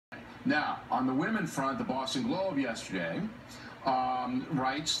Now, on the women front, the Boston Globe yesterday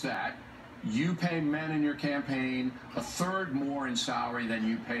writes that you pay men in your campaign a third more in salary than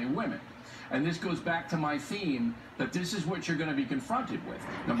you pay women. And this goes back to my theme that this is what you're going to be confronted with.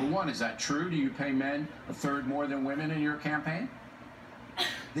 Number one, is that true? Do you pay men a third more than women in your campaign?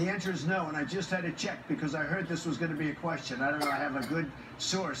 The answer is no, and I just had to check because I heard this was going to be a question. I don't know, I have a good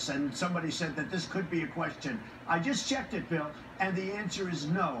source, and somebody said that this could be a question. I just checked it, Bill, and the answer is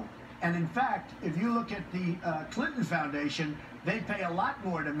no. And in fact, if you look at the Clinton Foundation, they pay a lot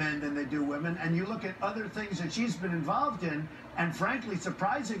more to men than they do women, and you look at other things that she's been involved in, and frankly,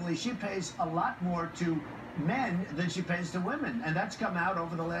 surprisingly, she pays a lot more to men than she pays to women, and that's come out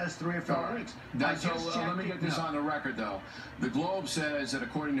over the last 3 or 4 weeks. Let me get this on the record, though. The Globe says that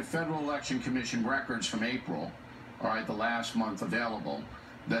according to Federal Election Commission records from April, all right, the last month available,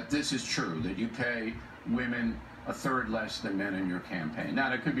 that this is true, that you pay women a third less than men in your campaigin. Now,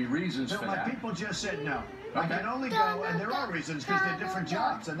 there could be reasons for that. My people just said no. Okay. I can only go, and there are reasons, because they're different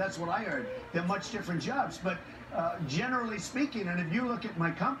jobs, and that's what I heard. They're much different jobs, but generally speaking, and if you look at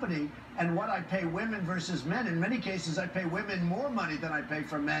my company and what I pay women versus men, in many cases I pay women more money than I pay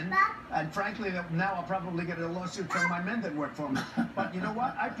for men, and frankly, now I'll probably get a lawsuit from my men that work for me. But you know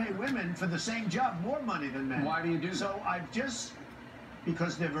what? I pay women for the same job more money than men. Why do you do that? So I've just...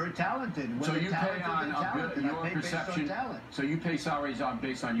 Because they're very talented. When so you talented, pay on your perception. Talent. So you pay salaries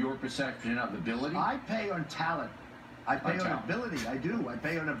based on your perception of ability. I pay on talent. I pay on ability. I do. I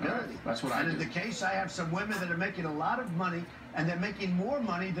pay on ability. Right. That's what I do. And in the case, I have some women that are making a lot of money, and they're making more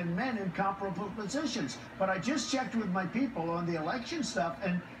money than men in comparable positions. But I just checked with my people on the election stuff,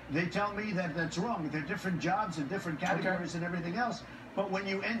 and they tell me that that's wrong. They're different jobs and different categories and everything else. But when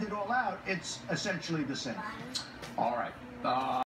you end it all out, it's essentially the same. All right.